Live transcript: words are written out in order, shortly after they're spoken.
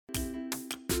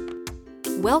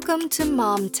Welcome to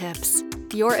Mom Tips,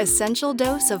 your essential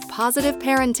dose of positive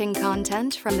parenting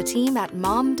content from the team at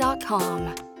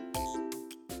mom.com.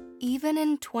 Even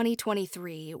in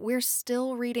 2023, we're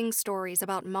still reading stories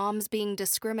about moms being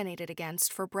discriminated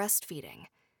against for breastfeeding.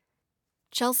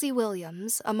 Chelsea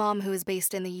Williams, a mom who is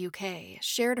based in the UK,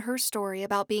 shared her story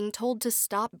about being told to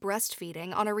stop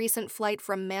breastfeeding on a recent flight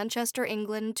from Manchester,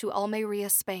 England to Almería,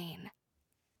 Spain.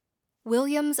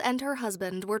 Williams and her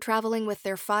husband were traveling with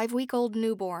their 5-week-old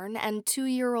newborn and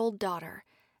 2-year-old daughter,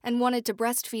 and wanted to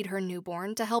breastfeed her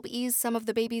newborn to help ease some of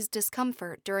the baby's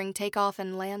discomfort during takeoff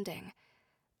and landing.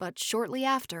 But shortly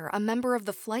after, a member of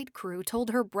the flight crew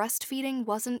told her breastfeeding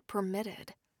wasn't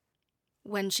permitted.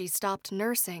 When she stopped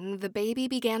nursing, the baby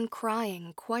began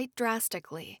crying quite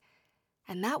drastically,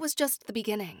 and that was just the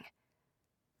beginning.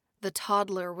 The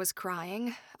toddler was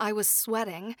crying, I was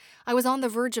sweating, I was on the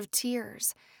verge of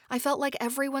tears. I felt like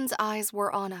everyone's eyes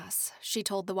were on us, she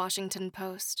told the Washington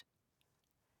Post.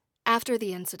 After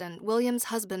the incident, Williams'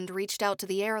 husband reached out to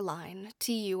the airline,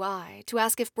 TUI, to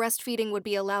ask if breastfeeding would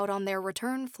be allowed on their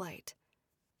return flight.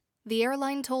 The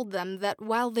airline told them that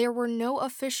while there were no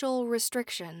official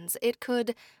restrictions, it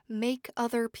could make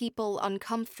other people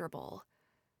uncomfortable.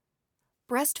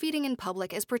 Breastfeeding in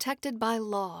public is protected by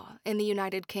law in the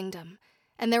United Kingdom,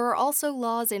 and there are also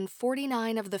laws in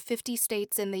 49 of the 50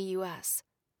 states in the U.S.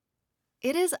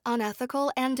 It is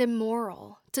unethical and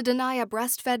immoral to deny a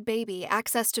breastfed baby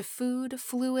access to food,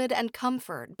 fluid, and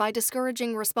comfort by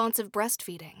discouraging responsive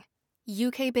breastfeeding,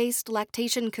 UK-based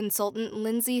lactation consultant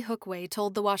Lindsay Hookway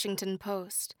told the Washington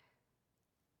Post.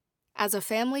 As a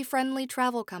family-friendly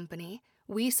travel company,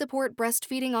 we support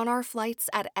breastfeeding on our flights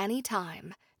at any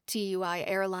time, TUI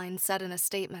Airlines said in a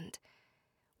statement.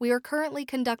 We are currently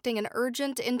conducting an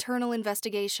urgent internal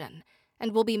investigation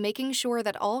and will be making sure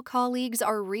that all colleagues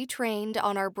are retrained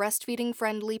on our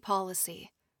breastfeeding-friendly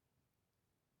policy.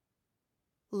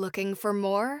 Looking for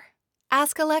more?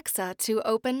 Ask Alexa to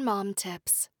open Mom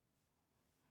Tips.